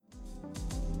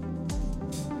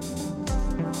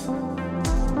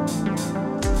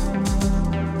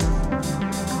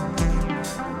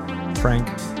Frank,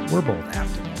 we're both app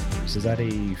developers. Is that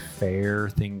a fair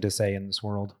thing to say in this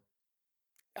world?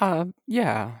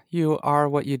 Yeah, you are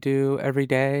what you do every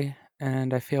day,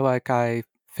 and I feel like I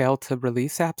fail to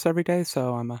release apps every day,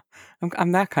 so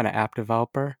I'm that kind of app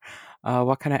developer.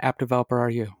 What kind of app developer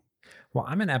are you? Well,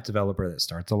 I'm an app developer that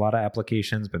starts a lot of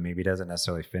applications, but maybe doesn't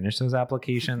necessarily finish those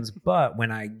applications. But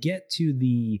when I get to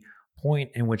the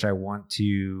point in which I want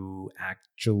to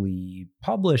actually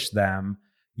publish them,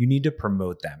 you need to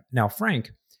promote them. Now,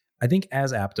 Frank, I think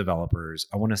as app developers,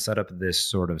 I want to set up this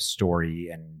sort of story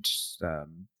and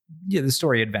the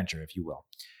story adventure, if you will,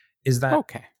 is that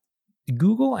Okay.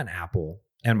 Google and Apple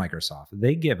and Microsoft,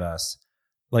 they give us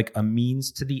like a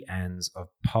means to the ends of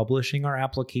publishing our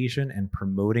application and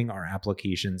promoting our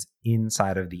applications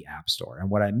inside of the App Store. And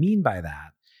what I mean by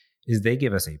that is they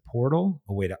give us a portal,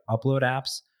 a way to upload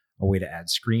apps, a way to add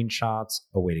screenshots,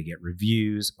 a way to get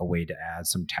reviews, a way to add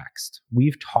some text.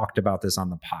 We've talked about this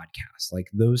on the podcast. Like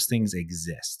those things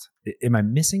exist. Am I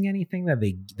missing anything that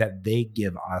they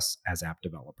give us as app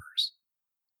developers?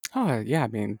 Oh, yeah, I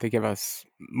mean, they give us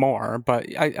more, but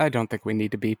I don't think we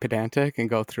need to be pedantic and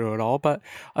go through it all. But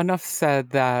enough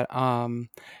said that i-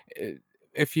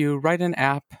 if you write an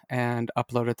app and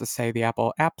upload it to, say, the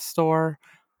Apple App Store,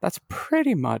 that's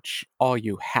pretty much all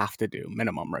you have to do,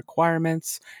 minimum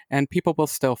requirements. And people will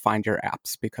still find your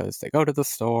apps because they go to the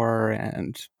store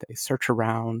and they search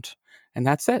around, and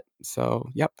that's it. So,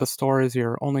 yep, the store is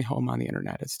your only home on the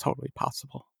internet. It's totally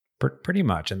possible. Pretty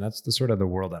much, and that's the sort of the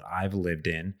world that I've lived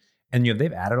in. And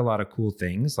they've added a lot of cool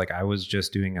things. Like I was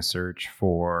just doing a search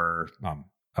for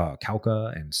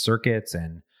Calca and circuits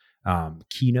and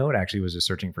Keynote. Actually, was just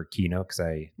searching for Keynote because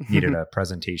I needed a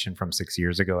presentation from 6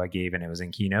 years ago I gave, and it was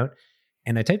in Keynote.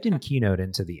 And I typed in Keynote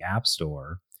into the App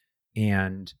Store,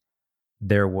 and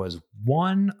there was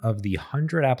one of the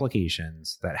 100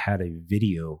 applications that had a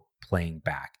video playing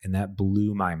back, and that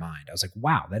blew my mind. I was like,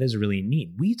 wow, that is really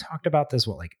neat. We talked about this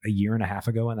like a year and a half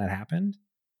ago when that happened.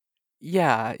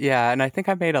 Yeah, yeah, and I think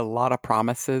I made a lot of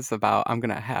promises about I'm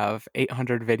gonna have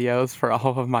 800 videos for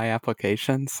all of my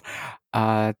applications.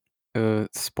 Uh,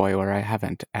 Spoiler, I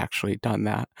haven't actually done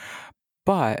that.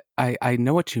 But I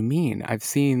know what you mean. I've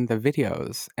seen the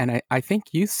videos, and I think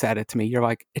you said it to me. You're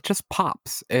like, it just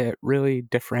pops. It really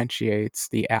differentiates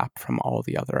the app from all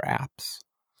the other apps.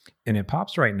 And it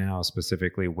pops right now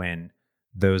specifically when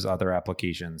those other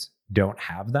applications don't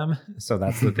have them. So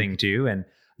that's the thing too. And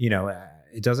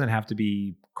it doesn't have to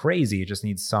be crazy. It just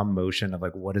needs some motion of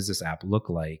like, what does this app look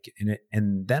like?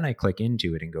 And then I click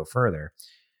into it and go further.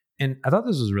 And I thought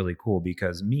this was really cool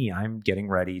because I'm getting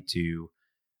ready to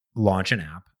launch an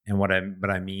app. And what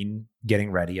I mean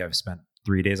getting ready, I've spent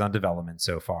 3 days on development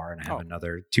so far, and I have Oh.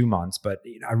 another 2 months. But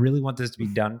I really want this to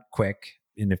be done quick.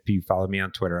 And if you follow me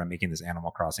on Twitter, I'm making this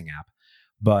Animal Crossing app,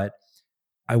 but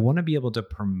I want to be able to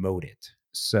promote it.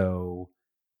 So,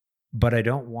 but I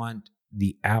don't want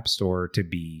the App Store to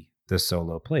be the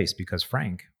solo place because,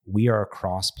 Frank, we are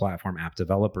cross-platform app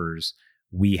developers.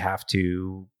 We have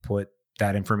to put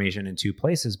that information in two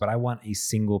places, but I want a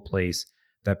single place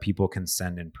that people can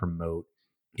send and promote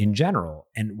in general.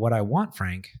 And what I want,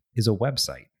 Frank, is a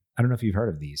website. I don't know if you've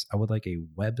heard of these. I would like a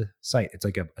website.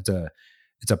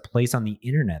 It's a place on the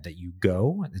internet that you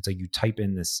go. It's like you type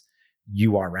in this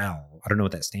URL. I don't know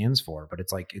what that stands for, but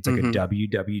it's like a Hmm.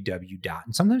 www dot.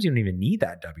 And sometimes you don't even need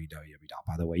that www dot,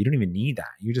 by the way. You don't even need that.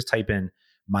 You just type in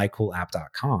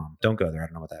mycoolapp.com. Don't go there. I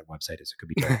don't know what that website is. It could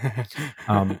be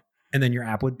terrible. And then your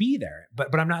app would be there.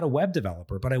 But I'm not a web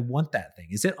developer, but I want that thing.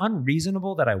 Is it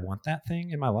unreasonable that I want that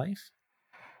thing in my life?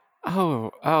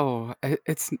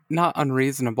 It's not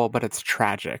unreasonable, but it's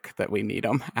tragic that we need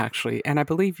them, actually. And I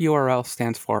believe URL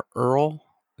stands for URL.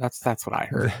 That's what I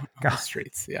heard on the God,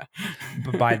 streets. Yeah.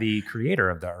 but by the creator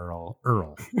of the Earl.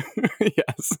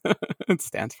 Yes. It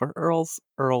stands for Earl.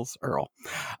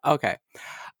 Okay.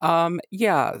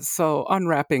 Yeah, so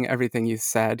unwrapping everything you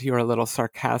said, you were a little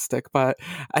sarcastic, but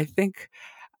I think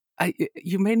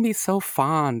you made me so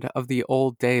fond of the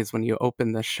old days when you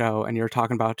opened the show and you were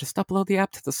talking about just upload the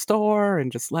app to the store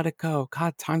and just let it go.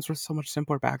 God, times were so much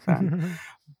simpler back then.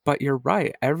 But you're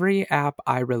right. Every app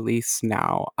I release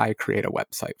now, I create a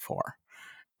website for.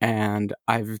 And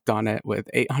I've done it with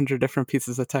 800 different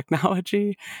pieces of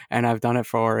technology, and I've done it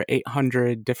for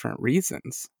 800 different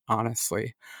reasons,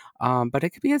 honestly. But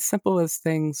it could be as simple as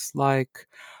things like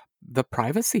the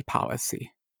privacy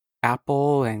policy.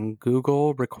 Apple and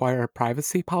Google require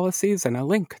privacy policies and a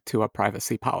link to a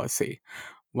privacy policy.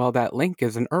 Well, that link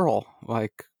is an URL.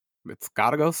 Like, it's got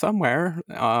to go somewhere.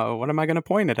 What am I going to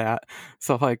point it at?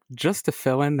 So, like, just to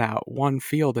fill in that one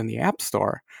field in the App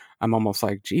Store, I'm almost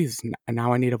like, geez,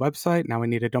 now I need a website. Now I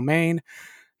need a domain.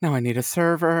 now I need a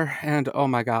server, and oh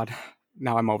my God,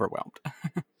 now I'm overwhelmed.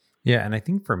 Yeah. And I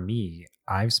think for me,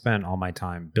 I've spent all my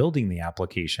time building the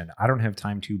application. I don't have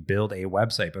time to build a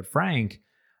website. But Frank,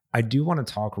 I do want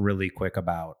to talk really quick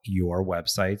about your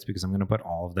websites because I'm going to put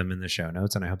all of them in the show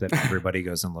notes. And I hope that everybody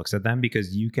goes and looks at them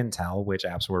because you can tell which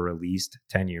apps were released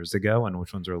 10 years ago and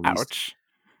which ones were released. Ouch.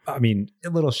 I mean, a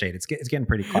little shade. It's getting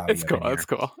pretty cloudy. It's cool. It's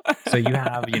cool. So you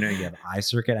have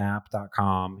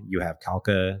iCircuitApp.com, you have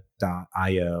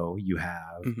Calca.io, you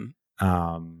have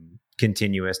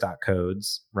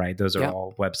continuous.codes, right? Those are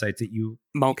all websites that you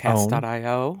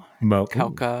Mocast.io.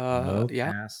 Calca.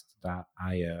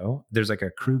 Mocast.io. There's like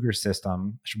a Kruger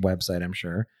System website, I'm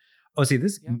sure. Oh, see,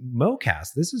 this Mocast,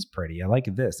 this is pretty. I like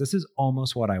this. This is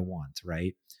almost what I want,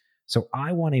 right? So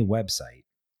I want a website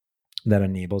that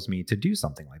enables me to do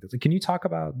something like this. Can you talk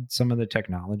about some of the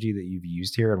technology that you've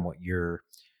used here and what your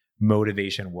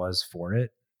motivation was for it?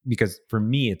 Because for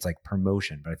me, it's like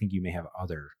promotion, but I think you may have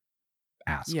other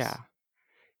asks. Yeah.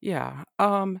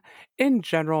 In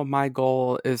general, my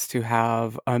goal is to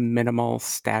have a minimal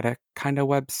static kind of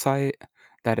website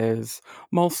that is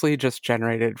mostly just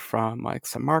generated from like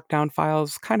some markdown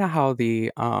files, kind of how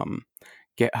the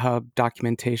GitHub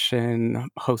documentation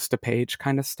host a page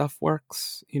kind of stuff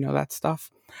works, that stuff.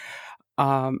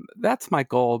 That's my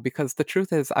goal because the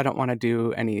truth is I don't want to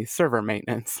do any server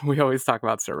maintenance. We always talk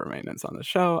about server maintenance on the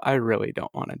show. I really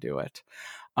don't want to do it.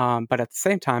 But at the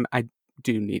same time, I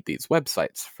do need these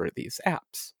websites for these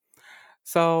apps.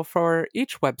 So for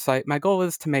each website, my goal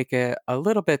is to make it a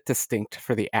little bit distinct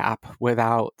for the app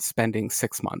without spending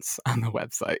 6 months on the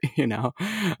website,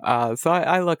 So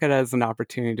I look at it as an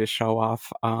opportunity to show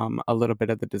off a little bit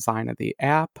of the design of the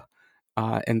app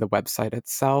in the website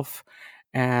itself.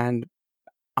 And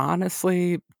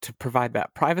honestly, to provide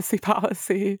that privacy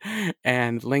policy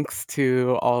and links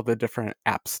to all the different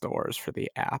app stores for the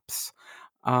apps.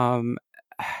 Um,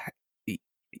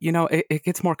 it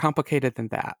gets more complicated than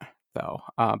that, though,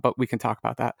 but we can talk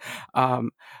about that.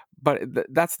 But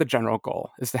that's the general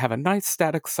goal, is to have a nice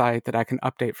static site that I can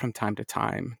update from time to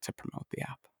time to promote the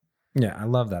app. Yeah, I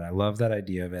love that. I love that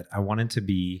idea of it. I want it to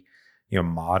be,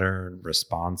 modern,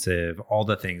 responsive, all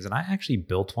the things. And I actually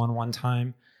built one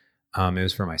time. It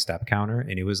was for my step counter,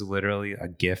 and it was literally a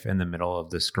GIF in the middle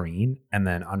of the screen, and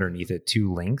then underneath it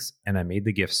 2 links. And I made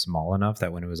the GIF small enough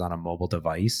that when it was on a mobile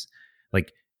device,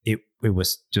 like it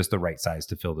was just the right size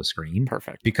to fill the screen.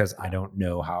 Perfect. Because I don't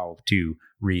know how to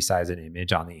resize an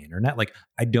image on the internet. Like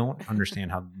I don't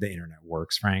understand how the internet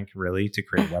works, Frank, really, to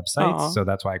create websites. So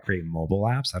that's why I create mobile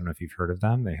apps. I don't know if you've heard of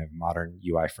them. They have modern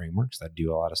UI frameworks that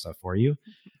do a lot of stuff for you.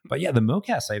 But yeah, the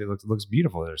Mocast site, it looks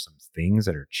beautiful. There's some things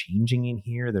that are changing in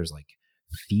here. There's like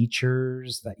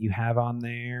features that you have on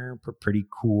there. Pretty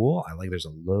cool. I like there's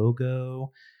a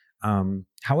logo.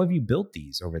 How have you built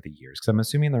these over the years? Because I'm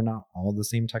assuming they're not all the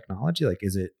same technology. Like,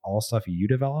 is it all stuff you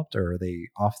developed, or are they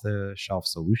off the shelf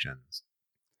solutions?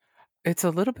 It's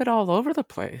a little bit all over the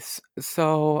place.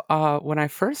 So when I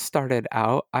first started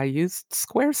out, I used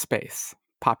Squarespace,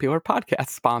 popular podcast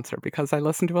sponsor, because I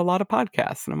listen to a lot of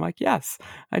podcasts. And I'm like, yes,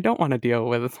 I don't want to deal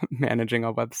with managing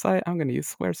a website. I'm going to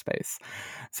use Squarespace.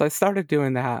 So I started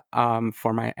doing that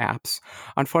for my apps.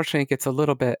 Unfortunately, it gets a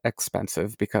little bit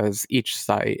expensive because each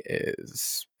site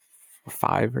is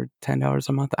 $5 or $10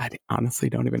 a month. I honestly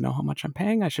don't even know how much I'm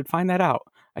paying. I should find that out.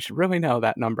 I should really know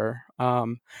that number.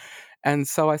 And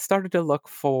so I started to look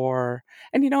for,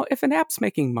 and if an app's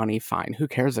making money, fine. Who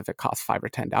cares if it costs $5 or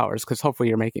 $10? Because hopefully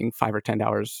you're making $5 or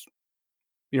 $10.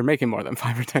 You're making more than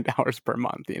 $5 or $10 per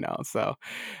month, So,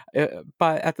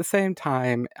 but at the same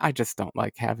time, I just don't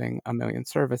like having a million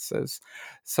services.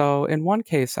 So in one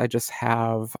case, I just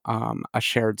have a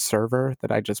shared server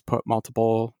that I just put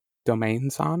multiple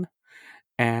domains on.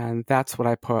 And that's what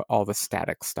I put all the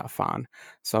static stuff on.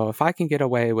 So if I can get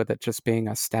away with it just being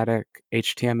a static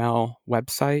HTML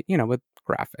website, with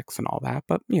graphics and all that,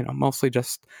 but, mostly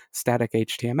just static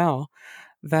HTML,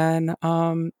 then,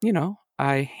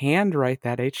 I handwrite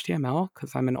that HTML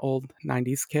because I'm an old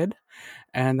 90s kid.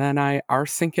 And then I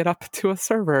rsync it up to a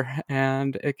server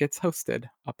and it gets hosted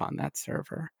up on that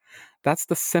server. That's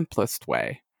the simplest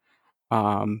way.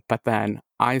 But then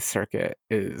iCircuit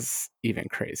is even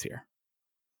crazier.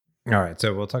 All right,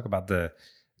 so we'll talk about the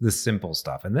simple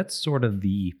stuff, and that's sort of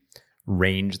the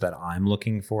range that I'm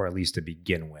looking for, at least to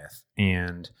begin with.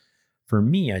 And for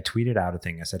me, I tweeted out a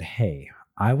thing. I said, "Hey,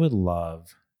 I would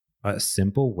love a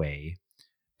simple way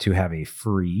to have a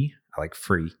free, I like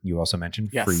free. You also mentioned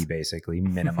free, basically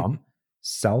minimum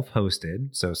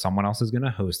self-hosted. So someone else is going to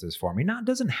host this for me. Not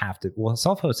doesn't have to. Well,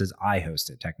 self-hosted is I host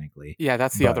it technically. Yeah,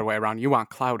 that's the other way around. You want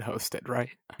cloud hosted, right?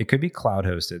 It could be cloud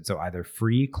hosted. So either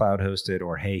free cloud hosted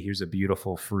or, hey, here's a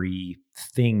beautiful free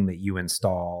thing that you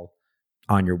install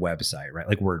on your website, right?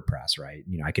 Like WordPress, right?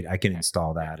 I can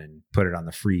install that and put it on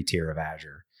the free tier of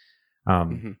Azure.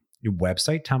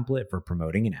 Website template for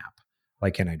promoting an app.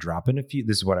 Like, can I drop in a few?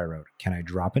 This is what I wrote. Can I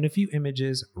drop in a few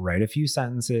images, write a few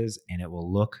sentences, and it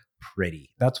will look pretty?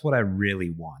 That's what I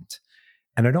really want.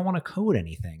 And I don't want to code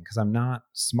anything because I'm not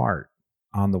smart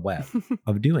on the web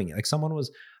of doing it. Like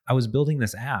I was building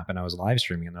this app and I was live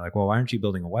streaming and they're like, well, why aren't you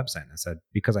building a website? And I said,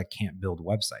 because I can't build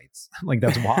websites. Like,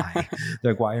 that's why.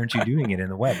 They're like, why aren't you doing it in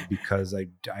the web? Because I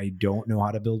don't know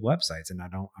how to build websites and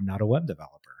I'm not a web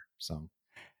developer. So.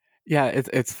 Yeah,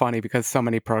 it's funny because so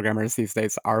many programmers these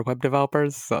days are web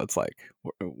developers. So it's like,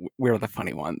 we're the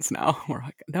funny ones now. We're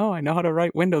like, no, I know how to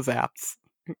write Windows apps.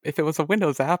 If it was a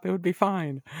Windows app, it would be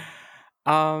fine.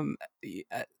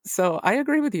 So I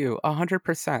agree with you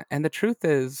 100%. And the truth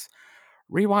is,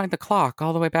 rewind the clock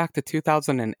all the way back to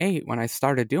 2008 when I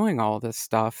started doing all this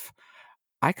stuff.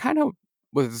 I kind of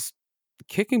was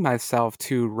kicking myself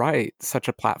to write such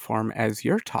a platform as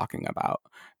you're talking about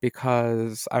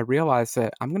because I realized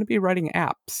that I'm going to be writing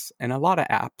apps and a lot of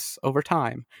apps over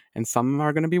time, and some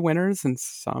are going to be winners and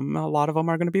a lot of them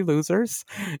are going to be losers,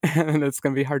 and it's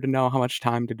going to be hard to know how much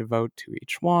time to devote to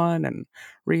each one and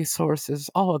resources,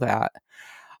 all of that.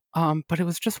 But it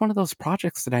was just one of those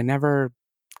projects that I never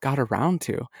got around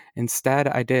to. Instead,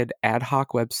 I did ad hoc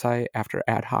website after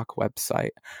ad hoc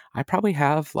website. I probably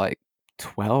have like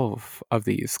 12 of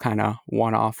these kind of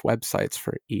one-off websites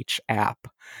for each app.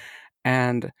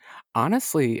 And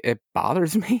honestly, it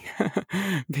bothers me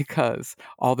because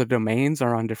all the domains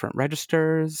are on different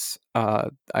registers. I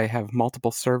have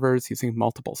multiple servers using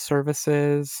multiple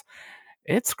services.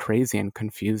 It's crazy and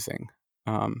confusing.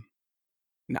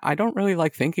 I don't really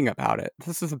like thinking about it.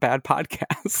 This is a bad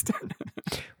podcast.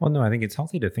 Well, no, I think it's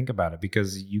healthy to think about it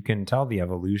because you can tell the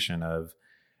evolution of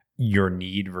your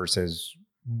need versus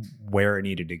where it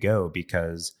needed to go,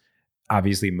 because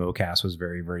obviously Mocast was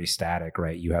very, very static,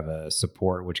 right? You have a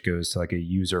support which goes to like a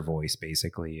user voice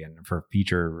basically and for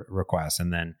feature requests.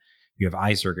 And then you have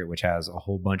iCircuit, which has a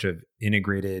whole bunch of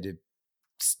integrated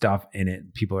stuff in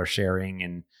it. People are sharing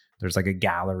and there's like a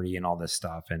gallery and all this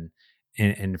stuff.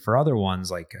 And for other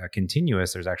ones like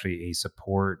Continuous, there's actually a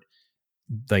support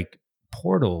like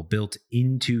portal built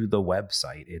into the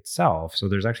website itself. So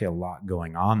there's actually a lot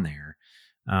going on there.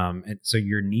 And so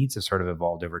your needs have sort of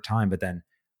evolved over time, but then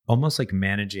almost like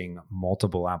managing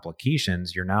multiple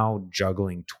applications, you're now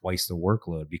juggling twice the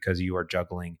workload because you are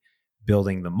juggling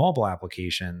building the mobile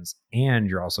applications and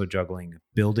you're also juggling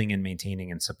building and maintaining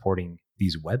and supporting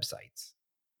these websites.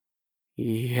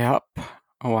 Yep.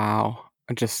 Wow.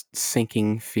 Just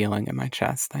sinking feeling in my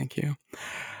chest. Thank you.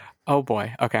 Oh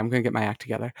boy. Okay, I'm going to get my act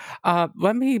together.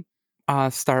 Let me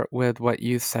start with what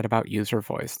you said about user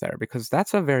voice there, because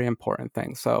that's a very important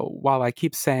thing. So while I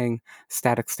keep saying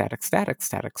static's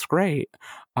great,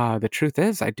 the truth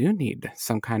is I do need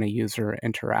some kind of user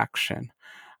interaction.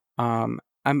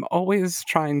 I'm always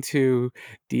trying to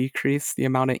decrease the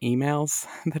amount of emails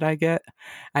that I get.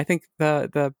 I think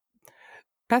the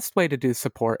best way to do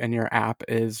support in your app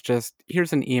is just,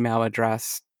 here's an email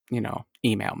address,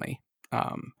 email me.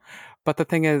 But the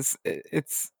thing is,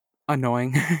 it's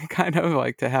annoying kind of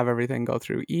like to have everything go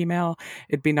through email.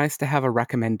 It'd be nice to have a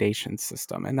recommendation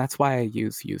system. And that's why I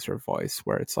use user voice,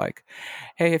 where it's like,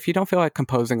 hey, if you don't feel like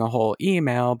composing a whole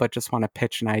email, but just want to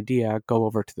pitch an idea, go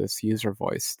over to this user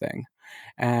voice thing.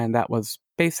 And that was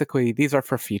basically, these are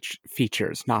for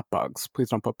features, not bugs. Please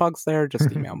don't put bugs there. Just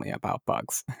email me about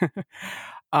bugs.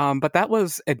 But that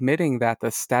was admitting that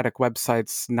the static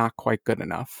website's not quite good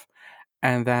enough.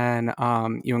 And then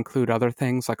you include other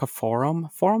things like a forum.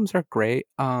 Forums are great.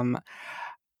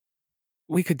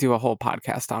 We could do a whole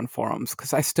podcast on forums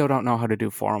because I still don't know how to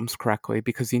do forums correctly,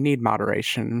 because you need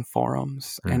moderation in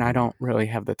forums. And I don't really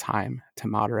have the time to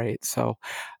moderate. So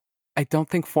I don't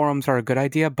think forums are a good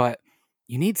idea, but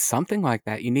you need something like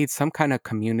that. You need some kind of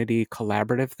community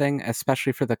collaborative thing,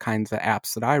 especially for the kinds of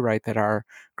apps that I write that are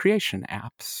creation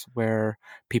apps where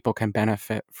people can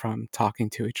benefit from talking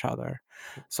to each other.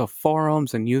 So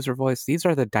forums and user voice, these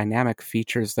are the dynamic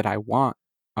features that I want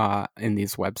in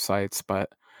these websites, but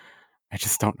I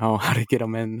just don't know how to get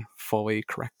them in fully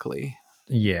correctly.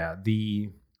 Yeah.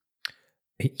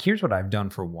 Here's what I've done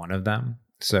for one of them.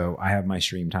 So I have my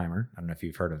stream timer. I don't know if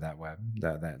you've heard of that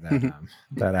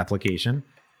that application.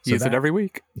 So Use it every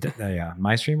week. Yeah.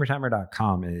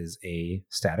 MyStreamerTimer.com is a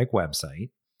static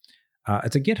website.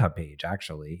 It's a GitHub page,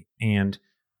 actually. And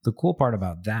the cool part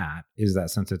about that is that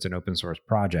since it's an open source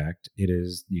project, it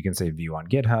is, you can say view on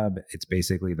GitHub. It's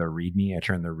basically the README. I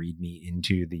turned the README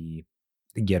into the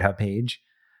GitHub page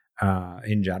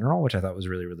in general, which I thought was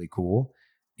really, really cool.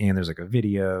 And there's like a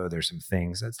video, there's some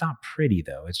things. It's not pretty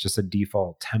though. It's just a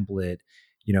default template.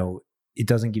 It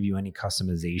doesn't give you any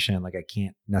customization. Like I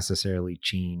can't necessarily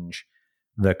change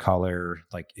the color.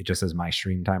 Like it just says my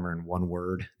stream timer in one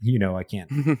word. I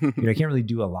can't, I can't really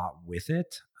do a lot with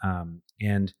it.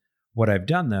 And what I've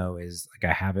done though is like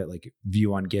I have it like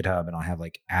view on GitHub, and I'll have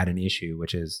like add an issue,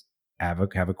 which is have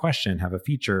a question, have a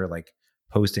feature, like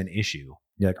post an issue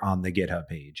like on the GitHub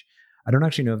page. I don't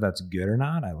actually know if that's good or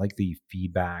not. I like the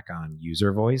feedback on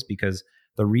user voice, because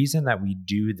the reason that we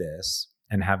do this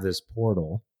and have this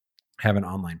portal, have an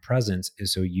online presence,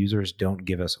 is so users don't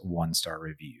give us 1-star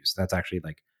reviews. That's actually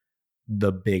like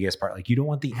the biggest part. Like you don't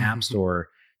want the App Store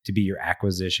to be your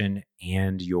acquisition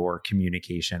and your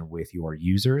communication with your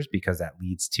users, because that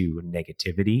leads to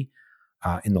negativity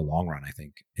in the long run, I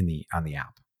think, on the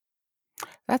app.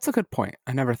 That's a good point.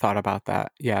 I never thought about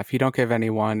that. Yeah, if you don't give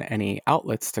anyone any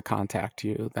outlets to contact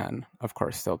you, then of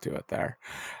course they'll do it there.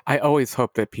 I always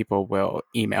hope that people will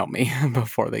email me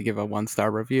before they give a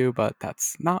 1-star review, but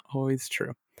that's not always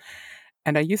true.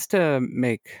 And I used to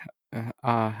make,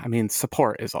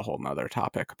 support is a whole nother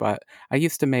topic, but I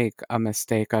used to make a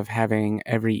mistake of having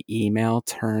every email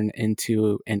turn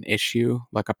into an issue,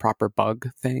 like a proper bug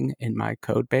thing in my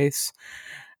code base.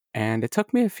 And it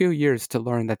took me a few years to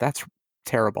learn that that's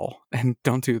terrible and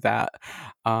don't do that,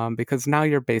 because now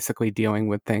you're basically dealing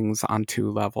with things on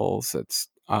two levels. It's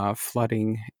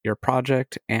flooding your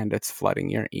project and it's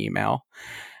flooding your email.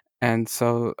 And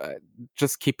so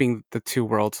just keeping the two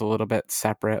worlds a little bit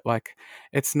separate, like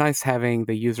it's nice having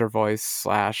the user voice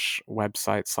slash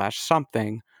website slash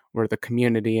something where the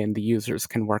community and the users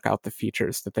can work out the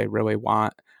features that they really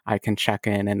want. I can check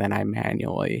in and then I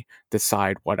manually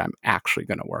decide what I'm actually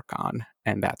going to work on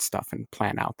and that stuff, and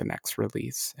plan out the next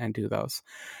release and do those.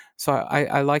 So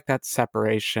I like that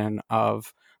separation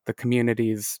of the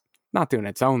community's not doing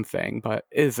its own thing, but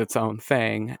is its own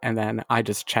thing. And then I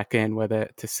just check in with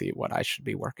it to see what I should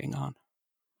be working on.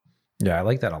 Yeah, I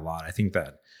like that a lot. I think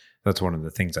that that's one of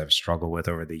the things I've struggled with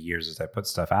over the years, is I put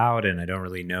stuff out and I don't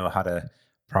really know how to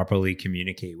properly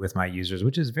communicate with my users,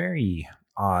 which is very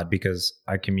odd because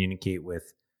I communicate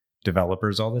with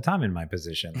developers all the time in my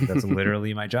position. Like that's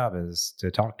literally my job, is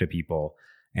to talk to people.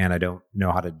 And I don't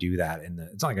know how to do that.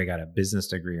 It's not like I got a business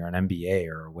degree or an MBA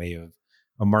or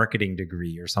a marketing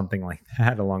degree or something like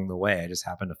that along the way. I just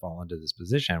happened to fall into this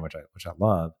position, which I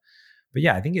love. But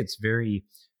yeah, I think it's very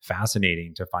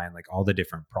fascinating to find like all the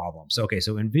different problems. Okay,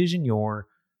 so envision your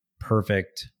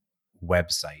perfect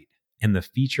website and the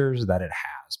features that it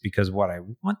has, because what I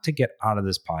want to get out of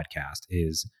this podcast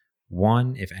is,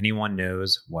 one, if anyone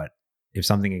knows if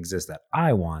something exists that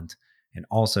I want, and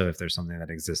also if there's something that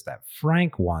exists that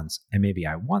Frank wants, and maybe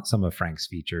I want some of Frank's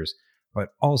features.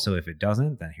 But also, if it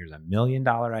doesn't, then here's $1 million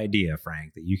idea,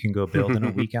 Frank, that you can go build in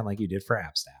a weekend like you did for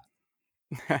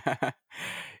AppStat.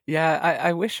 Yeah,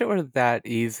 I wish it were that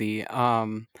easy.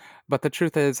 But the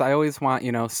truth is, I always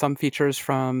want, some features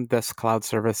from this cloud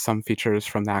service, some features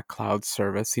from that cloud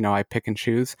service. I pick and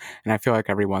choose, and I feel like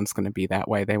everyone's going to be that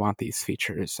way. They want these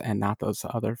features and not those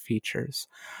other features.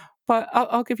 But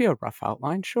I'll give you a rough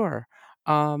outline, sure.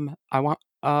 I want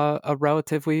a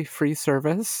relatively free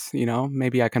service.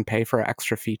 Maybe I can pay for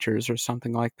extra features or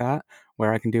something like that,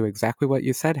 where I can do exactly what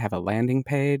you said, have a landing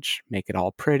page, make it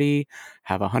all pretty,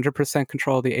 have 100%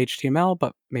 control of the HTML,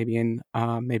 but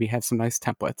maybe have some nice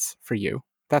templates for you.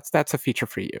 That's a feature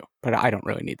for you, but I don't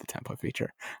really need the template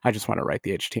feature. I just want to write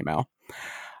the HTML.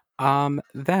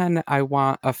 Then I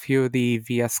want a few of the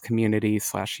VS community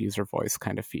 / user voice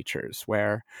kind of features,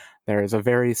 where there is a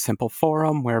very simple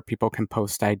forum where people can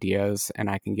post ideas and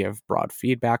I can give broad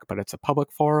feedback, but it's a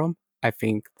public forum. I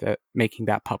think that making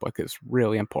that public is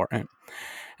really important.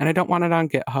 And I don't want it on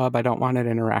GitHub. I don't want it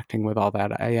interacting with all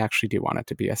that. I actually do want it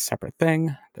to be a separate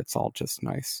thing that's all just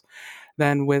nice.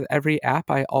 Then with every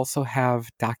app, I also have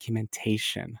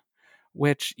documentation,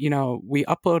 which, we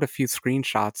upload a few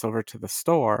screenshots over to the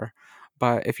store,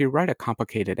 but if you write a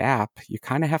complicated app, you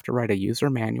kind of have to write a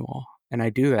user manual. And I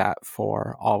do that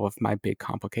for all of my big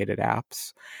complicated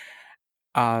apps.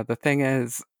 The thing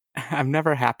is, I'm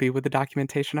never happy with the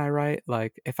documentation I write.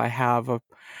 Like if I have a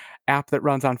app that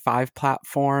runs on 5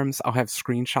 platforms, I'll have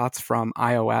screenshots from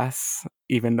iOS,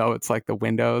 even though it's like the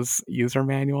Windows user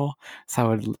manual. So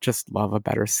I would just love a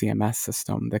better CMS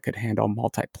system that could handle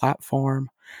multi-platform,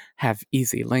 have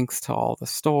easy links to all the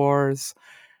stores.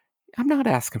 I'm not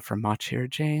asking for much here,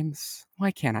 James.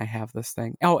 Why can't I have this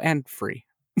thing? Oh, and free.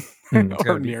 It's got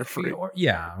or to be, near free.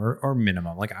 or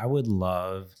minimum. Like I would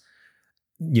love,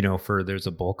 there's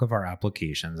a bulk of our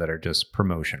applications that are just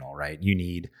promotional, right? You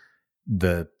need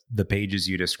the pages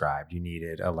you described. You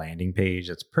needed a landing page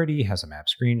that's pretty, has some app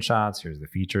screenshots. Here's the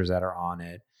features that are on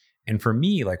it. And for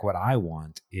me, like what I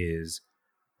want is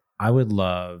I would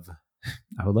love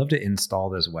to install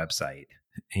this website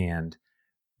and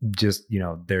just,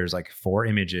 there's like 4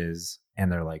 images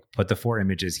and they're like, put the 4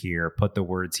 images here, put the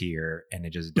words here, and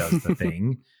it just does the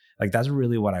thing. Like that's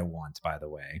really what I want, by the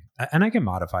way. And I can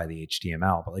modify the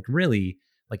HTML, but like really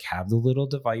like have the little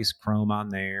device Chrome on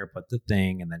there, put the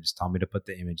thing, and then just tell me to put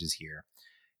the images here.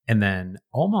 And then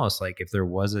almost like if there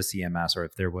was a CMS or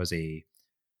if there was a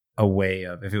way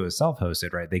of, if it was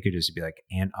self-hosted, right, they could just be like,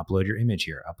 and upload your image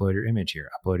here, upload your image here,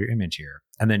 upload your image here.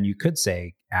 And then you could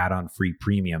say add on free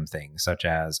premium things such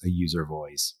as a user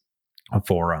voice, a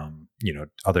forum,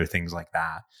 other things like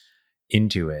that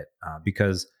into it,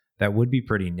 because that would be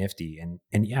pretty nifty. And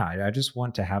yeah, I just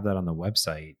want to have that on the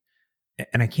website.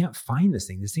 And I can't find this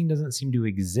thing. This thing doesn't seem to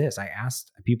exist. I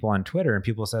asked people on Twitter and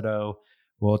people said, oh,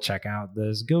 well, check out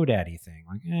this GoDaddy thing.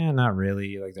 Like, not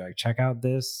really. Like, they're like, check out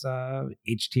this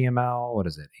HTML. What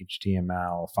is it?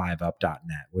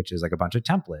 HTML5up.net, which is like a bunch of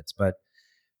templates. But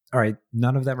all right,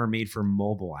 none of them are made for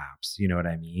mobile apps. You know what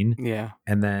I mean? Yeah.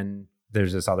 And then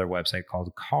there's this other website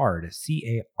called Carrd,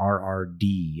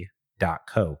 CARRD.co.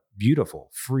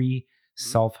 Beautiful, free,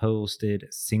 self-hosted,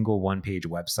 single one-page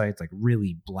websites, like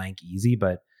really blank easy.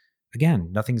 But again,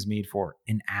 nothing's made for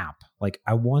an app. Like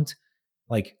I want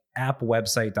like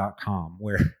appwebsite.com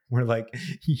where like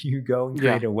you go and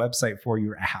create a website for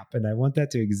your app. And I want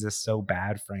that to exist so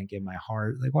bad, Frank, in my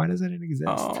heart. Like, why doesn't it exist?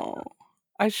 Oh,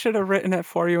 I should have written it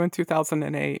for you in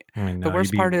 2008. I know, the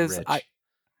worst part is rich.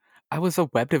 I was a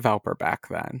web developer back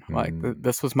then. Like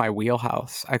this was my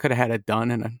wheelhouse. I could have had it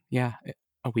done in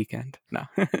a weekend. No.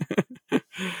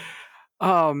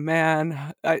 Oh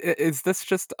man, is this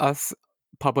just us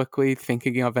publicly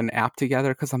thinking of an app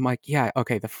together? Because I'm like, yeah,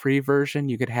 okay, the free version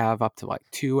you could have up to like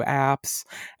 2 apps,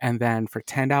 and then for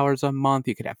 $10 a month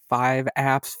you could have 5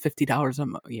 apps, $50 a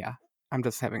month. Yeah, I'm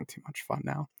just having too much fun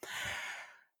now.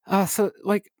 So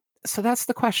that's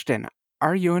the question.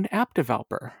 Are you an app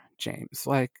developer, James?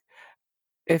 Like,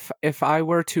 if I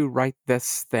were to write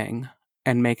this thing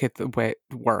and make it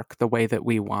work the way that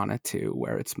we want it to,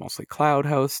 where it's mostly cloud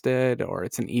hosted or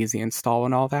it's an easy install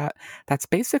and all that, that's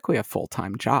basically a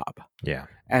full-time job. Yeah.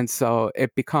 And so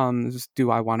it becomes,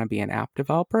 do I want to be an app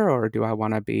developer or do I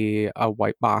want to be a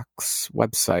white box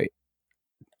website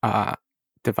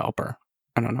developer?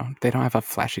 I don't know. They don't have a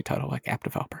flashy title like app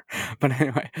developer. But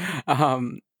anyway,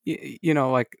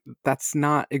 like that's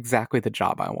not exactly the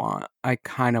job I want. I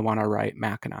kind of want to write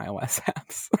Mac and iOS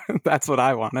apps. That's what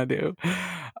I want to do.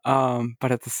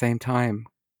 But at the same time,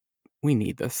 we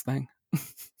need this thing.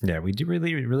 Yeah, we do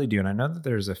really do. And I know that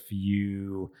there's a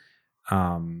few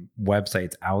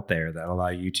websites out there that allow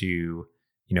you to,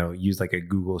 use like a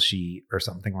Google Sheet or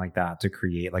something like that to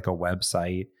create like a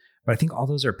website. But I think all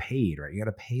those are paid, right? You got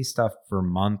to pay stuff for a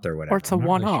month or whatever. Or it's a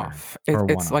one-off.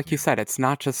 Really it's like you said, it's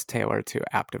not just tailored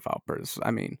to app developers.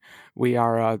 I mean, we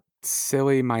are a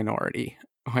silly minority.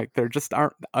 Like there just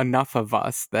aren't enough of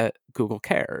us that Google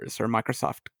cares or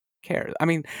Microsoft cares. I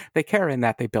mean, they care in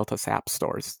that they built us app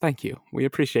stores. Thank you. We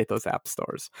appreciate those app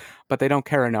stores. But they don't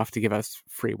care enough to give us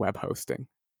free web hosting.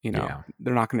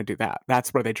 They're not going to do that.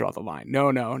 That's where they draw the line.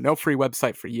 No free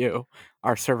website for you.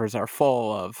 Our servers are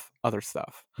full of other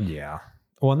stuff. Yeah.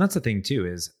 Well, and that's the thing too,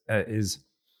 is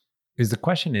the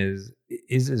question is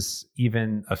this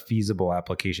even a feasible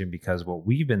application? Because what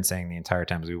we've been saying the entire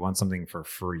time is we want something for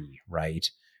free, right?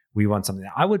 We want something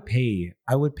I would pay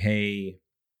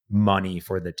money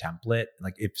for the template.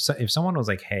 Like if someone was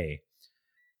like, hey,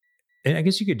 and I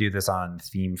guess you could do this on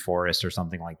ThemeForest or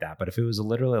something like that. But if it was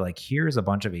literally like, here's a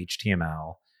bunch of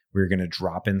HTML, we're going to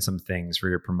drop in some things for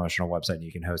your promotional website and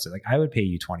you can host it. Like I would pay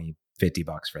you $20, $50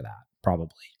 for that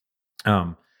probably.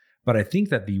 But I think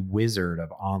that the wizard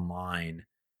of online,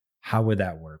 how would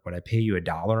that work? Would I pay you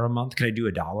 $1 a month? Could I do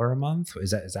 $1 a month? Is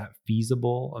that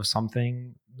feasible of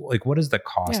something? Like what is the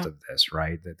cost of this,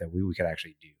 right? That we could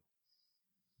actually do?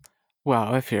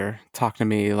 Well, if you're talking to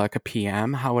me like a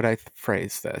PM, how would I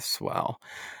phrase this? Well,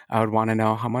 I would want to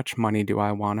know how much money do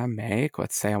I want to make?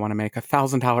 Let's say I want to make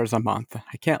 $1,000 a month.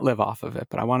 I can't live off of it,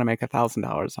 but I want to make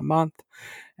 $1,000 a month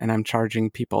and I'm charging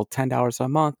people $10 a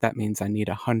month. That means I need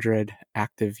 100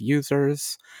 active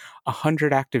users.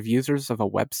 100 active users of a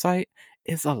website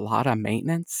is a lot of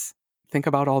maintenance. Think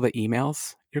about all the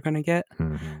emails you're going to get.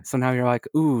 Mm-hmm. So now you're like,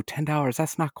 ooh, $10,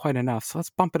 that's not quite enough. So let's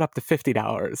bump it up to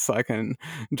 $50 so I can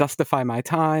justify my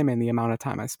time and the amount of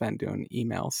time I spend doing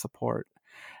email support.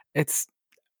 it's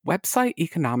website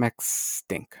economics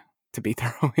stink, to be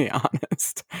thoroughly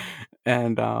honest.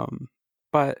 And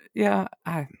but yeah,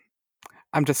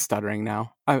 I'm just stuttering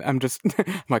now. I'm just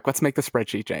I'm like, let's make the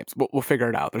spreadsheet, James. We'll figure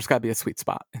it out. There's got to be a sweet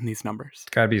spot in these numbers.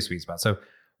 Got to be a sweet spot. So,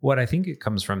 what I think it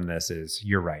comes from this is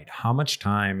you're right. How much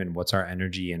time and what's our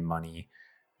energy and money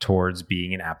towards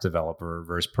being an app developer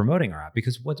versus promoting our app?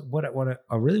 Because what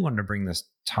I really wanted to bring this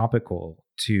topical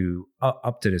to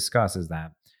up to discuss is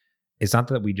that it's not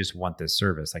that we just want this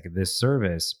service. Like, this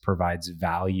service provides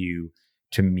value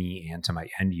to me and to my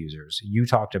end users. You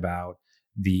talked about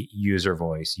the user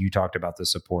voice, you talked about the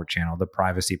support channel, the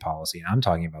privacy policy, and I'm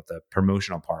talking about the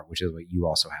promotional part, which is what you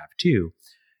also have too.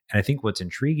 And I think what's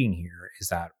intriguing here is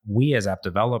that we as app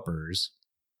developers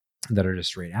that are just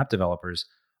straight app developers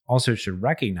also should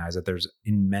recognize that there's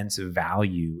immense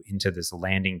value into this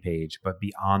landing page, but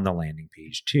beyond the landing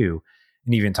page too.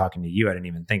 And even talking to you, I didn't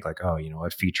even think like, oh, a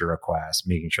feature request,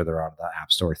 making sure they're out of the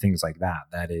app store, things like that.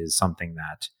 That is something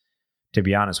that, to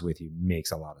be honest with you,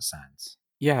 makes a lot of sense.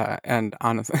 Yeah, and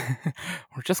honestly,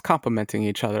 we're just complimenting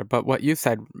each other. But what you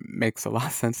said makes a lot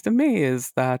of sense to me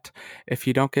is that if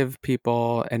you don't give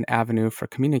people an avenue for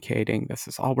communicating, this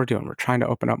is all we're doing. We're trying to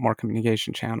open up more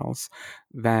communication channels.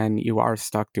 Then you are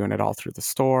stuck doing it all through the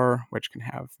store, which can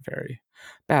have very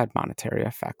bad monetary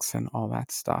effects and all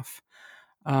that stuff.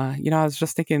 I was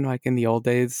just thinking, like in the old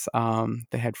days,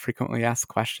 they had frequently asked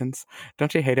questions.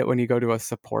 Don't you hate it when you go to a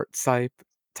support site,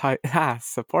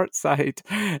 support site,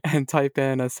 and type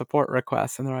in a support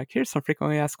request, and they're like, "Here's some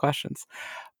frequently asked questions."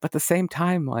 But at the same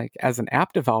time, like as an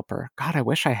app developer, God, I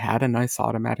wish I had a nice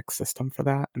automatic system for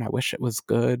that, and I wish it was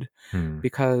good Hmm.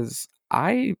 because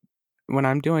when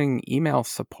I'm doing email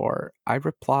support, I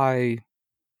reply,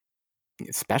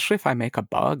 especially if I make a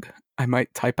bug. I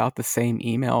might type out the same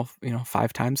email,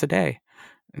 5 times a day,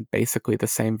 and basically the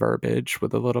same verbiage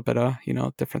with a little bit of,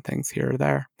 different things here or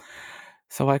there.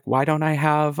 So, like, why don't I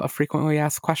have a frequently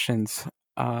asked questions?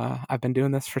 I've been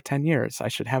doing this for 10 years. I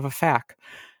should have a FAQ.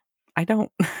 I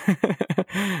don't.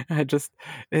 I just,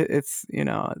 it's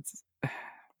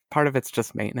part of it's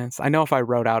just maintenance. I know if I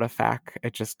wrote out a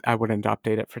FAQ, I wouldn't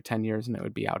update it for 10 years and it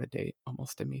would be out of date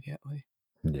almost immediately.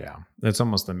 Yeah. It's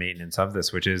almost the maintenance of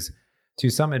this, which is to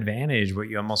some advantage. What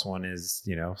you almost want is,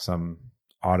 some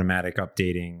automatic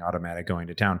updating, automatic going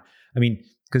to town. I mean,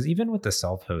 because even with the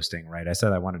self hosting, right? I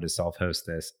said I wanted to self host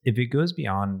this. If it goes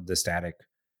beyond the static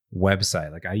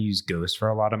website, like I use Ghost for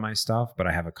a lot of my stuff, but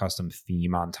I have a custom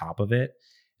theme on top of it.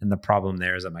 And the problem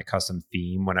there is that my custom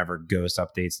theme, whenever Ghost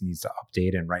updates, needs to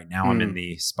update. And right now I'm in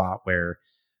the spot where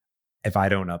if I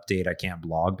don't update, I can't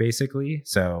blog basically.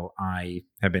 So I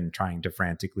have been trying to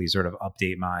frantically sort of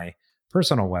update my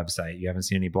personal website. You haven't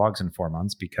seen any blogs in 4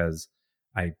 months because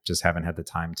I just haven't had the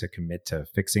time to commit to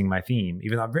fixing my theme,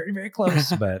 even though I'm very, very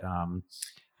close. But I'm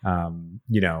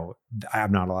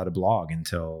not allowed to blog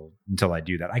until I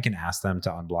do that. I can ask them to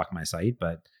unblock my site,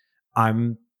 but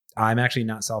I'm actually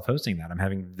not self-hosting that. I'm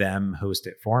having them host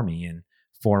it for me, and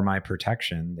for my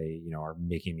protection, they are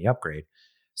making me upgrade.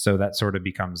 So that sort of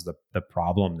becomes the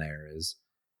problem there is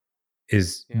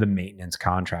Yeah. the maintenance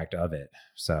contract of it.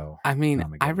 So I mean, oh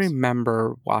my I goodness.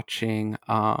 remember watching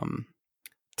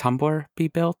Tumblr be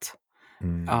built.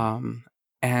 Mm, Um,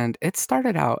 and it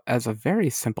started out as a very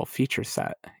simple feature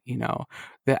set.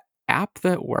 The app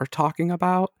that we're talking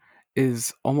about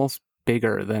is almost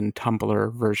bigger than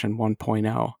Tumblr version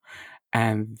 1.0.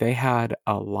 And they had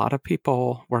a lot of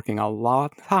people working a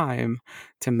lot of time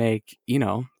to make,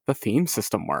 the theme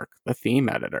system work, the theme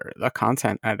editor, the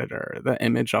content editor, the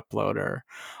image uploader.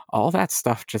 All that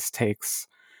stuff just takes,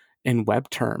 in web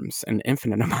terms, an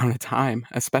infinite amount of time,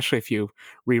 especially if you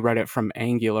rewrite it from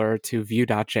Angular to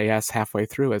Vue.js halfway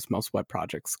through, as most web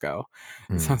projects go.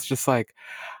 So mm, it's just like,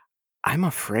 I'm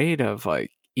afraid of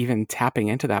like even tapping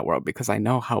into that world because I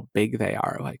know how big they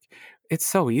are. Like, it's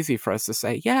so easy for us to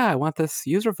say, yeah, I want this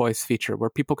user voice feature where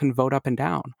people can vote up and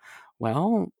down.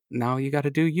 Well, now you got to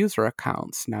do user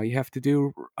accounts. Now you have to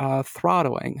do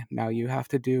throttling. Now you have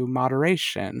to do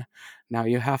moderation. Now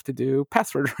you have to do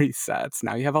password resets.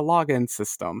 Now you have a login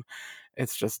system.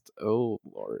 It's just, oh,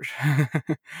 Lord.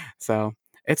 So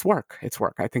it's work. It's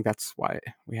work. I think that's why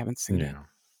we haven't seen it. yeah.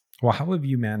 Well, how have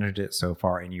you managed it so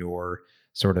far in your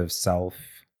sort of self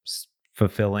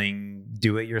fulfilling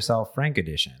do it yourself Frank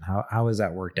edition? How has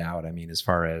that worked out? I mean, as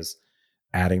far as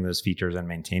adding those features and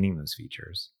maintaining those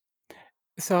features.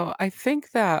 So I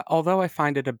think that although I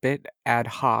find it a bit ad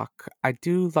hoc, I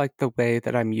do like the way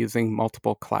that I'm using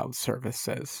multiple cloud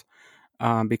services.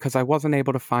 because I wasn't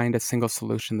able to find a single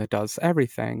solution that does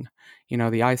everything. The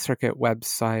iCircuit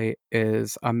website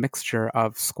is a mixture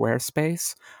of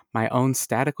Squarespace, my own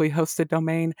statically hosted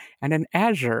domain, and an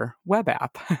Azure web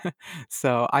app.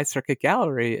 So iCircuit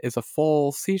Gallery is a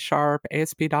full C#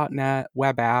 ASP.NET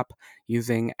web app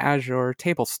using Azure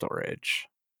table storage.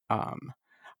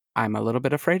 I'm a little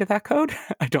bit afraid of that code.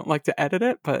 I don't like to edit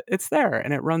it, but it's there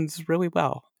and it runs really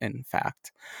well, in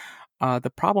fact.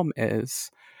 The problem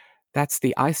is that's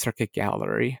the iCircuit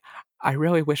gallery. I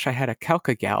really wish I had a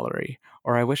Calca gallery,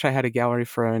 or I wish I had a gallery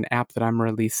for an app that I'm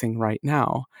releasing right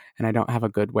now, and I don't have a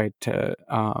good way to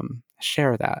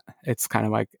share that. It's kind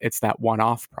of like it's that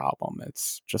one-off problem.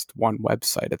 It's just one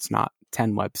website. It's not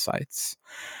 10 websites.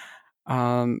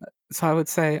 So I would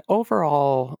say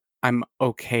overall, I'm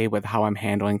okay with how I'm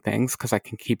handling things because I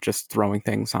can keep just throwing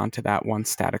things onto that one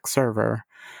static server.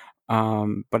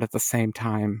 But at the same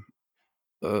time,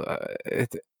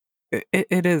 it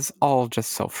it is all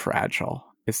just so fragile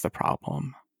is the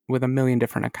problem with a million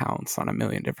different accounts on a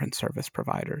million different service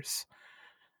providers.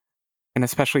 And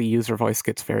especially user voice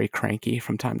gets very cranky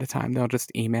from time to time. They'll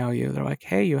just email you. They're like,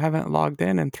 hey, you haven't logged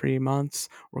in 3 months.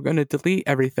 We're going to delete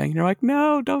everything. And you're like,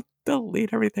 no, don't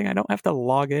delete everything. I don't have to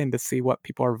log in to see what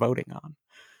people are voting on.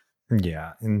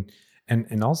 Yeah.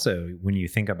 And also when you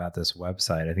think about this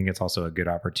website, I think it's also a good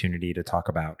opportunity to talk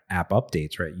about app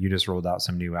updates, right? You just rolled out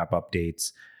some new app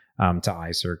updates to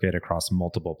iCircuit across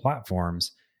multiple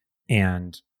platforms.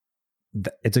 And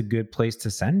it's a good place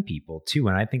to send people too.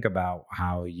 And I think about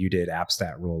how you did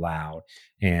AppStat rollout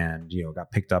and,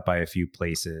 got picked up by a few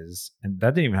places, and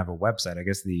that didn't even have a website. I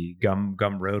guess the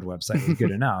Gumroad website was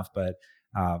good enough, but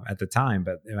at the time,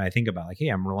 but when I think about like, hey,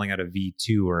 I'm rolling out a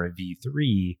V2 or a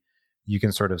V3, you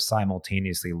can sort of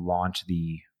simultaneously launch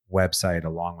the website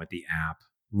along with the app,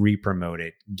 re-promote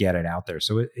it, get it out there.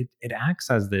 So it acts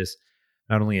as this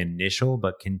not only initial,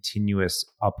 but continuous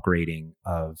upgrading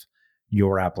of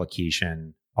your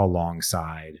application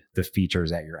alongside the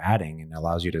features that you're adding, and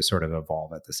allows you to sort of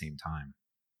evolve at the same time.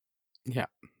 Yeah.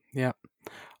 Yeah.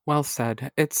 Well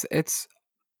said. It's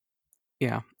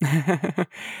yeah.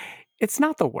 It's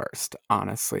not the worst,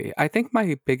 honestly. I think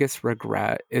my biggest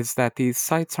regret is that these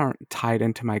sites aren't tied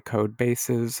into my code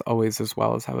bases always as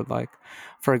well as I would like.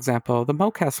 For example, the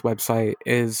Mocast website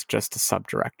is just a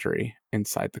subdirectory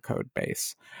inside the code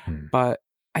base, but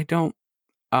I don't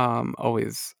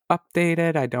always update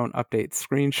it. I don't update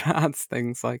screenshots,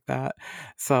 things like that.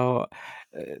 So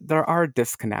there are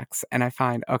disconnects, and I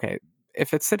find, okay,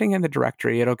 if it's sitting in the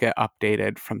directory, it'll get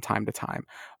updated from time to time.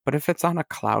 But if it's on a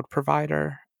cloud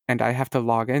provider and I have to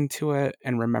log into it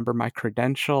and remember my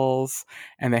credentials,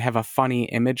 and they have a funny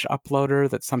image uploader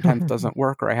that sometimes doesn't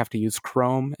work, or I have to use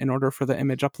Chrome in order for the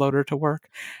image uploader to work,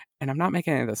 and I'm not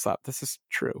making any of this up, this is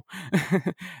true,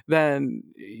 then,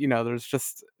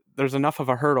 there's enough of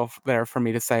a hurdle there for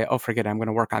me to say, oh, forget it, I'm going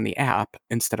to work on the app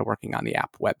instead of working on the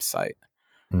app website.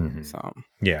 Mm-hmm. So,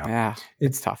 yeah,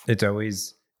 it's tough. It's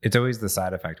always the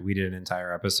side effect. We did an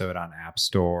entire episode on App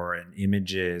Store and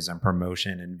images and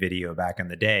promotion and video back in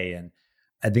the day. And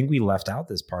I think we left out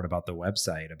this part about the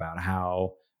website, about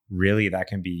how really that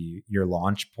can be your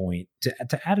launch point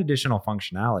to add additional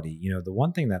functionality. The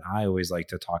one thing that I always like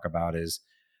to talk about is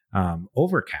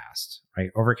Overcast,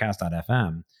 right?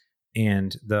 Overcast.fm.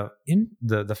 And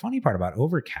the funny part about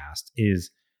Overcast is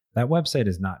that website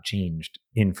has not changed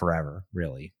in forever,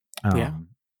 really.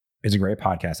 It's a great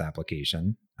podcast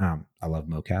application. I love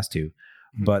Mocast too,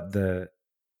 but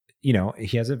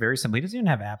he has a very simple. He doesn't even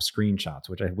have app screenshots,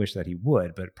 which I wish that he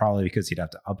would, but probably because he'd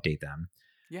have to update them.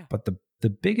 Yeah. But the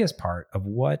biggest part of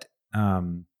what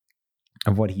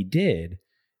he did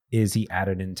is he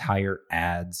added an entire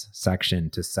ads section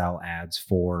to sell ads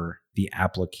for the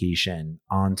application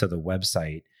onto the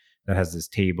website that has this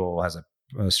table, has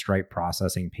a Stripe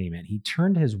processing payment. He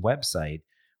turned his website,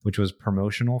 which was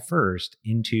promotional first,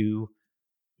 into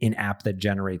an app that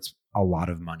generates a lot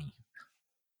of money.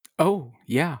 Oh,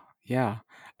 yeah. Yeah.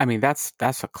 I mean, that's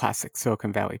a classic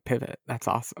Silicon Valley pivot. That's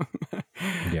awesome.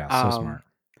 Yeah, so smart.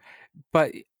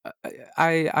 But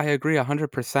I agree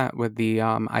 100% with the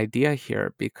idea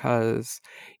here, because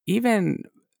even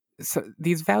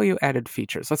these value added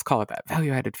features, let's call it that,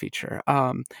 value added feature,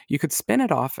 you could spin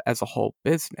it off as a whole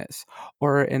business,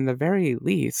 or in the very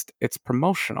least, it's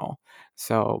promotional.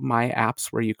 So my apps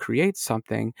where you create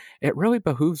something, it really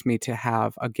behooves me to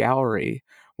have a gallery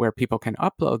where people can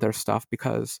upload their stuff,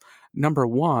 because number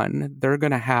one, they're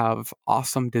going to have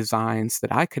awesome designs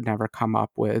that I could never come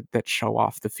up with that show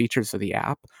off the features of the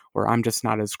app, where I'm just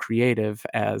not as creative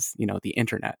as, the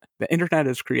internet. The internet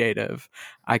is creative.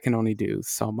 I can only do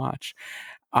so much.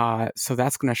 So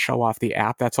that's going to show off the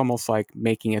app. That's almost like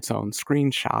making its own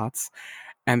screenshots.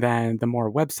 And then the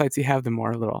more websites you have, the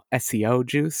more little SEO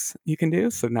juice you can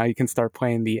do. So now you can start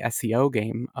playing the SEO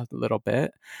game a little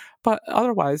bit. But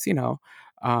otherwise,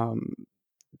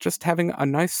 just having a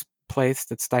nice place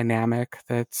that's dynamic,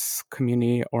 that's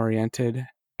community oriented,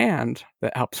 and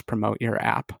that helps promote your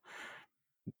app.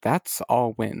 That's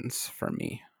all wins for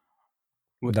me.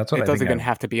 That's what it doesn't even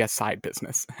have to be a side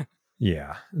business.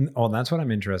 Yeah. Well, that's what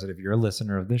I'm interested in. If you're a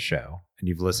listener of this show and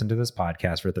you've listened to this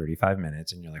podcast for 35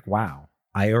 minutes and you're like, wow,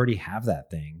 I already have that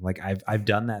thing. Like I've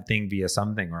done that thing via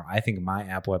something, or I think my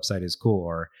app website is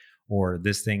cool, or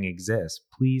this thing exists.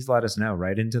 Please let us know.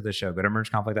 Right into the show. Go to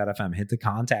mergeconflict.fm, hit the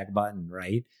contact button,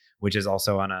 right? Which is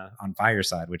also on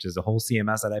Fireside, which is the whole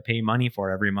CMS that I pay money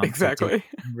for every month. Exactly.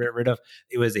 Get rid of.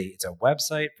 It's a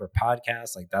website for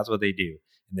podcasts. Like that's what they do.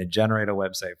 And they generate a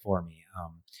website for me.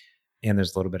 And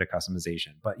there's a little bit of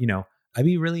customization, but I'd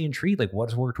be really intrigued, like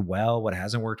what's worked well, what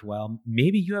hasn't worked well.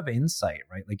 Maybe you have insight,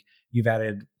 right? Like you've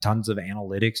added tons of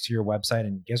analytics to your website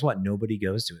and guess what? Nobody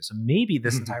goes to it. So maybe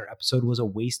this entire episode was a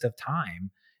waste of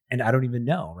time and I don't even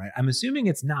know, right? I'm assuming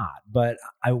it's not, but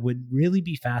I would really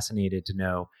be fascinated to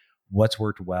know what's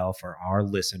worked well for our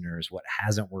listeners, what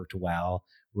hasn't worked well.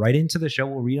 Right into the show,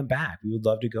 we'll read them back. We would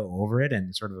love to go over it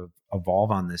and sort of evolve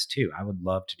on this too. I would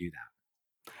love to do that.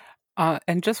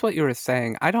 And just what you were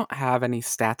saying, I don't have any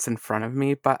stats in front of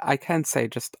me, but I can say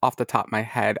just off the top of my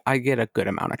head, I get a good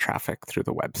amount of traffic through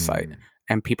the website,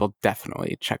 and people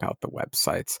definitely check out the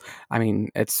websites. I mean,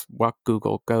 it's what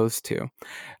Google goes to.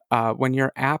 When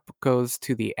your app goes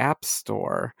to the App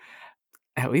Store,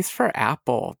 at least for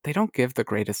Apple, they don't give the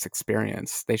greatest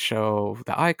experience. They show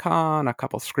the icon, a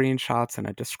couple screenshots, and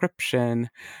a description,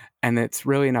 and it's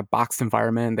really in a boxed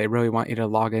environment. They really want you to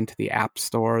log into the App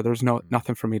Store. There's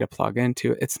nothing for me to plug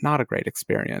into. It's not a great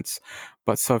experience.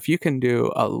 But so if you can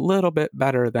do a little bit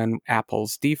better than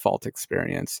Apple's default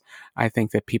experience, I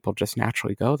think that people just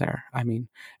naturally go there. I mean,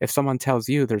 if someone tells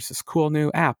you there's this cool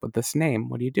new app with this name,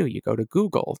 what do? You go to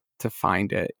Google to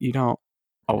find it. You don't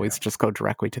always just go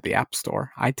directly to the App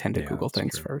Store. I tend to Google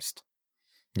things first.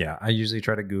 Yeah, I usually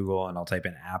try to Google and I'll type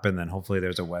in app and then hopefully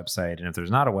there's a website. And if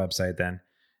there's not a website, then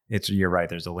you're right.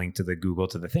 There's a link to the Google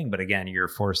to the thing. But again, you're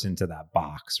forced into that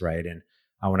box, right? And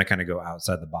I want to kind of go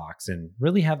outside the box and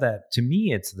really have that. To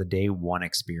me, it's the day one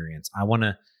experience. I want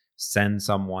to send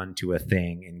someone to a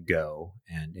thing and go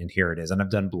and here it is. And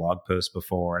I've done blog posts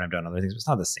before and I've done other things, but it's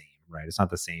not the same, right? It's not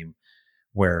the same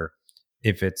where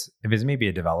if it's maybe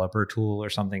a developer tool or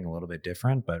something a little bit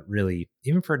different, but really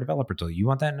even for a developer tool, you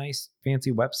want that nice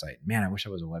fancy website. Man, I wish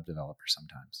I was a web developer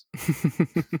sometimes,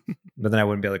 but then I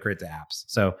wouldn't be able to create the apps.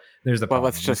 So there's the problem.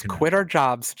 Let's just quit our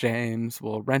jobs, James.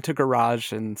 We'll rent a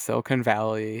garage in Silicon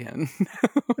Valley and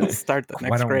start the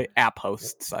next great app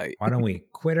host site. Why don't we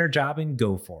quit our job and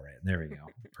go for it? There we go.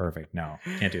 Perfect. No,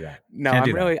 can't do that. No,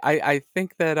 I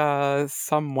think that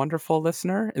some wonderful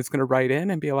listener is going to write in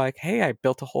and be like, hey, I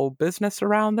built a whole business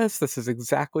around this. This is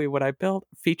exactly what I built.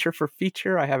 Feature for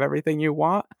feature. I have everything you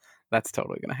want. That's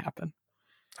totally going to happen.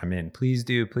 I'm in. Please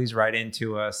do. Please write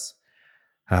into us.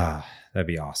 That'd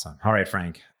be awesome. All right,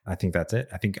 Frank. I think that's it.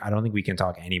 I don't think we can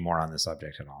talk any more on this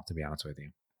subject at all, to be honest with you.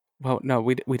 Well, no,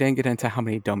 we didn't get into how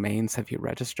many domains have you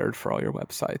registered for all your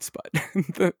websites,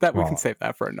 but we can save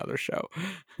that for another show.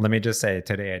 Let me just say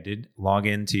today I did log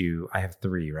into, I have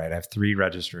 3, right? I have 3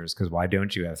 registers because why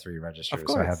don't you have 3 registers? Of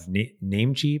course. So I have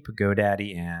Namecheap,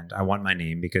 GoDaddy, and I want my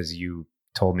name because you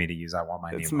told me to use I want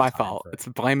my name. It's my fault. It's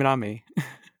blame it on me.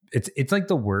 It's like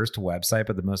the worst website,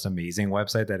 but the most amazing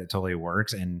website that it totally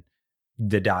works. And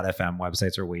the .fm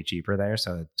websites are way cheaper there.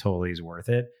 So it totally is worth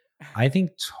it. I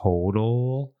think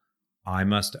total, I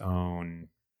must own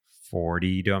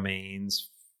 40 domains,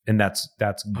 and that's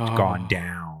gone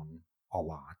down a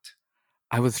lot.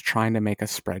 I was trying to make a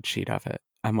spreadsheet of it.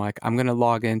 I'm like, I'm going to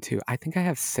log into, I think I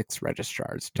have 6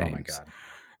 registrars, James. Oh my God.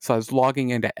 So I was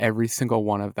logging into every single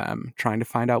one of them, trying to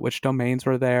find out which domains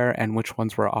were there and which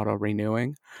ones were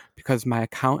auto-renewing, because my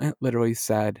accountant literally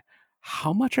said,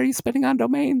 how much are you spending on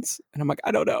domains? And I'm like,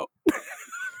 I don't know.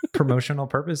 Promotional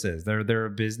purposes. They're a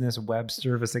business web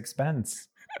service expense.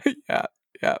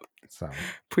 Yeah. So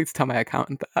please tell my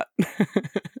accountant that.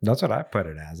 That's what I put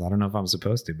it as. I don't know if I'm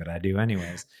supposed to, but I do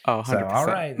anyways. Oh, 100%. So, all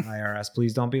right, IRS,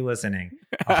 please don't be listening.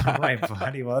 All right,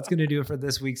 buddy. Well, that's going to do it for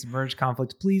this week's Merge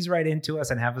Conflict. Please write into us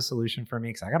and have a solution for me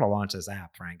because I got to launch this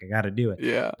app, Frank. I got to do it.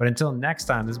 Yeah. But until next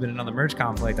time, this has been another Merge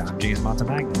Conflict. I'm James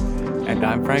Montemagno. And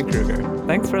I'm Frank Kruger.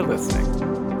 Thanks for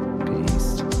listening.